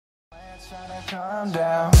Trying to calm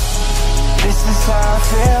down. This is how I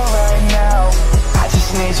feel right now. I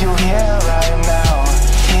just need you here right now.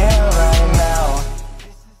 Here right now.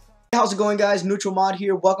 Hey, how's it going, guys? Neutral Mod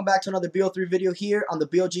here. Welcome back to another BO3 video here on the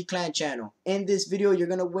BoG Clan channel. In this video, you're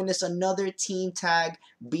gonna witness another TEAMTAG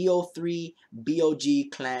BO3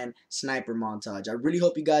 BoG Clan sniper montage. I really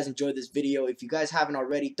hope you guys enjoyed this video. If you guys haven't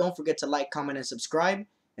already, don't forget to like, comment, and subscribe.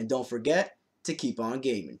 And don't forget to keep on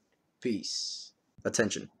gaming. Peace.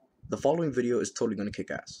 Attention. The following video is totally gonna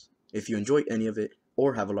kick ass. If you enjoy any of it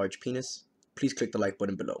or have a large penis, please click the like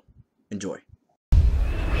button below. Enjoy.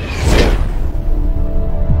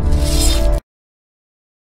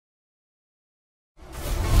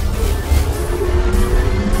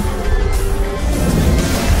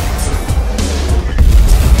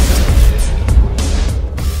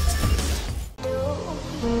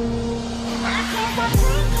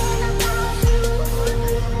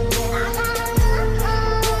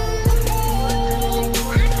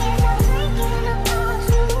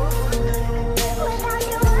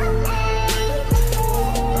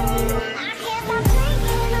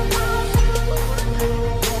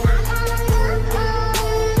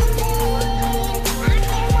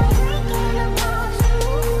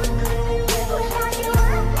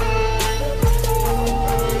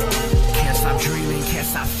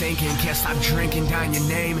 Can't stop drinking down your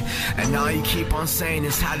name, and all you keep on saying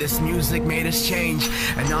is how this music made us change.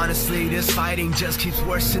 And honestly, this fighting just keeps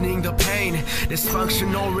worsening the pain.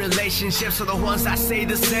 Dysfunctional relationships are the ones that say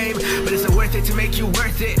the same. But is it worth it to make you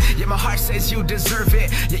worth it? Yet my heart says you deserve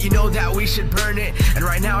it, yet you know that we should burn it. And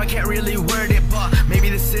right now I can't really word it, but maybe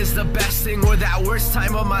this is the best thing or that worst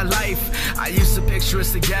time of my life. I used to picture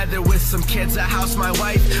us together with some kids, a house, my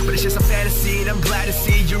wife, but it's just a fantasy, and I'm glad to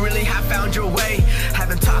see you really have found your way.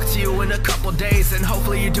 Haven't talked to you in a couple days, and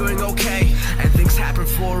hopefully you're doing okay. And things happen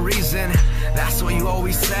for a reason, that's what you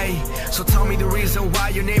always say. So tell me the reason why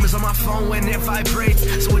your name is on my phone when it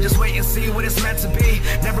vibrates. So we'll just wait and see what it's meant to be.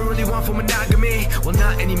 Never really want for monogamy, well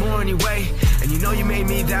not anymore anyway. And you know you made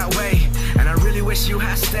me that way, and I really wish you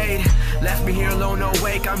had stayed. Left me here alone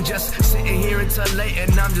awake, I'm just sitting here until late,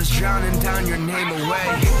 and I'm just drowning down your name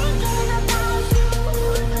away.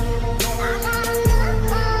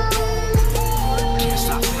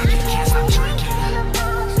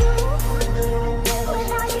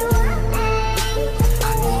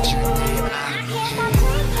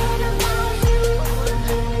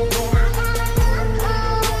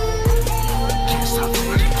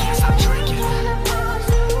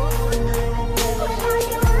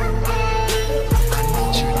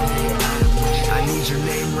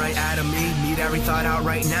 Every thought out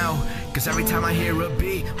right now, cause every time I hear a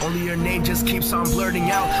beat, only your name just keeps on blurting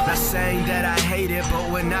out. Not saying that I hate it, but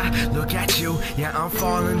when I look at you, yeah, I'm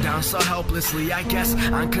falling down so helplessly. I guess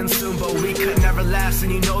I'm consumed, but we could never last,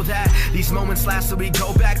 and you know that these moments last, so we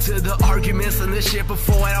go back to the arguments and the shit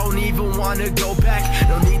before. I don't even wanna go back,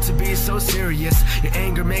 no need to be so serious. Your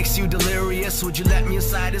anger makes you delirious. Would you let me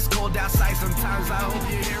inside? It's cold outside sometimes, I hope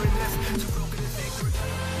you're hearing this.